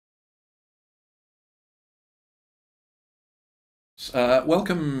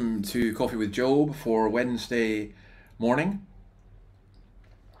Welcome to Coffee with Job for Wednesday morning.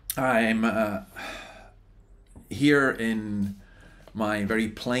 I'm here in my very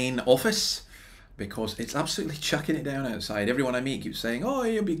plain office because it's absolutely chucking it down outside. Everyone I meet keeps saying, "Oh,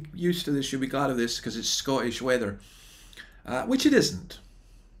 you'll be used to this, you'll be glad of this because it's Scottish weather," which it isn't.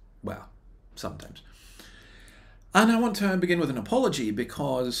 Well, sometimes. And I want to begin with an apology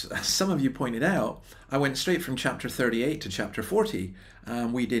because, as some of you pointed out, I went straight from chapter 38 to chapter 40.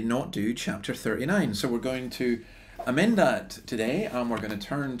 We did not do chapter 39. So we're going to amend that today and we're going to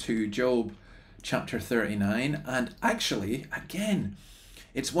turn to Job chapter 39. And actually, again,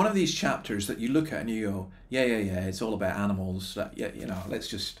 it's one of these chapters that you look at and you go, yeah, it's all about animals. Yeah, let's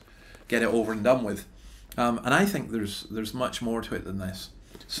just get it over and done with. And I think there's much more to it than this.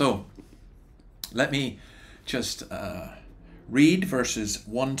 So let me just read verses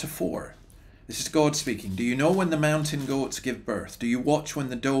 1 to 4. This is God speaking. Do you know when the mountain goats give birth? Do you watch when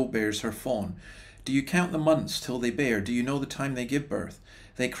the doe bears her fawn? Do you count the months till they bear? Do you know the time they give birth?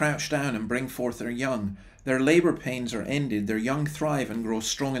 They crouch down and bring forth their young. Their labour pains are ended. Their young thrive and grow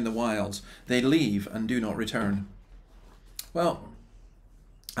strong in the wilds. They leave and do not return. Well,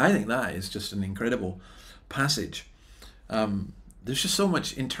 I think that is just an incredible passage. There's just so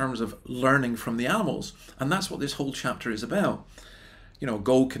much in terms of learning from the animals, and that's what this whole chapter is about.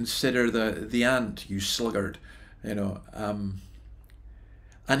 Go consider the ant, you sluggard. And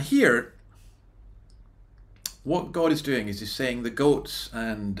here, what God is doing is he's saying the goats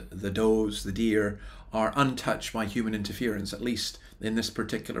and the does, the deer, are untouched by human interference, at least in this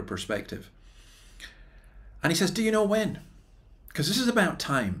particular perspective. And he says, do you know when? Because this is about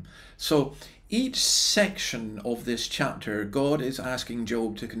time. So each section of this chapter, God is asking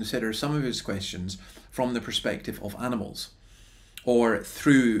Job to consider some of his questions from the perspective of animals, or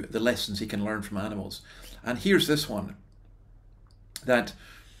through the lessons he can learn from animals. And here's this one, that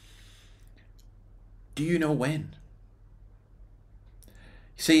do you know when?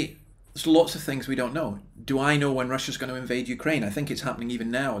 See, there's lots of things we don't know. Do I know when Russia's going to invade Ukraine? I think it's happening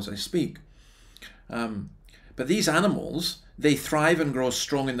even now as I speak. But these animals, they thrive and grow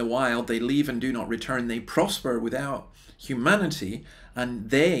strong in the wild. They leave and do not return. They prosper without humanity, and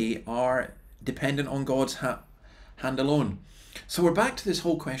they are dependent on God's hand alone. So we're back to this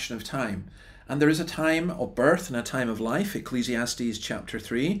whole question of time. And there is a time of birth and a time of life. Ecclesiastes chapter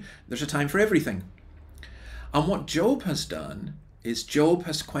 3. There's a time for everything. And what Job has done is Job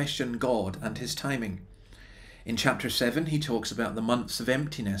has questioned God and his timing. In chapter 7, he talks about the months of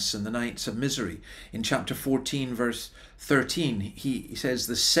emptiness and the nights of misery. In chapter 14, verse 13, he says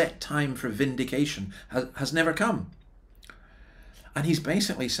the set time for vindication has never come. And he's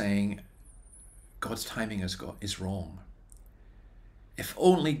basically saying God's timing is wrong. If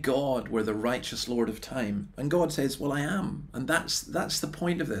only God were the righteous Lord of time. And God says, well, I am. And that's the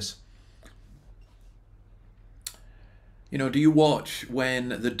point of this. Do you watch when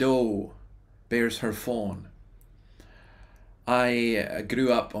the doe bears her fawn? I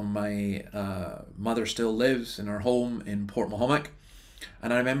grew up on my mother still lives in her home in Port Mahomack,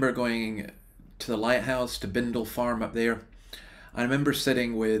 and I remember going to the lighthouse to Bindle Farm up there. I remember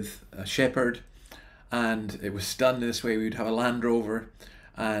sitting with a shepherd, and it was done this way. We would have a Land Rover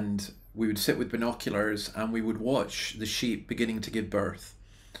and we would sit with binoculars and we would watch the sheep beginning to give birth,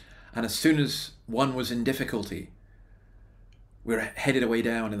 and as soon as one was in difficulty, we were headed away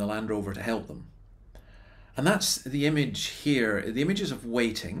down in the Land Rover to help them. And that's the image here. The images of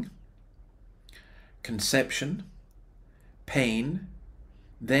waiting, conception, pain,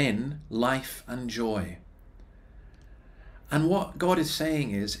 then life and joy. And what God is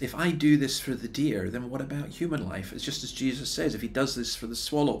saying is, if I do this for the deer, then what about human life? It's just as Jesus says, if he does this for the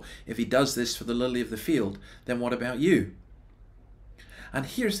swallow, if he does this for the lily of the field, then what about you? And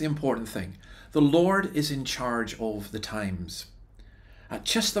here's the important thing. The Lord is in charge of the times. At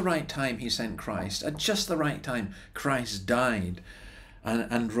just the right time, he sent Christ. At just the right time, Christ died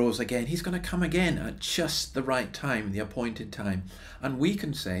and rose again. He's going to come again at just the right time, the appointed time. And we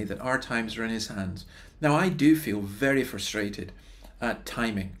can say that our times are in his hands. Now, I do feel very frustrated at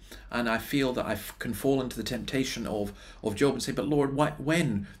timing. And I feel that I can fall into the temptation of Job and say, but Lord,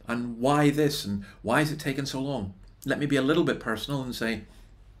 when? And why this? And why is it taking so long? Let me be a little bit personal and say,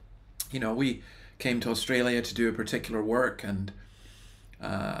 we came to Australia to do a particular work, and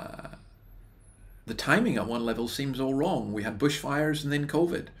the timing at one level seems all wrong. We had bushfires and then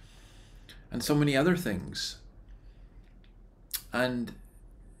COVID and so many other things. And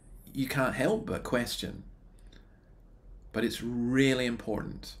you can't help but question. But it's really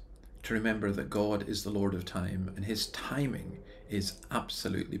important to remember that God is the Lord of time, and his timing is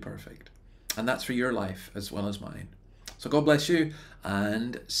absolutely perfect. And that's for your life as well as mine. So God bless you,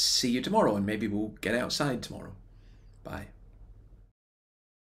 and see you tomorrow, and maybe we'll get outside tomorrow. Bye.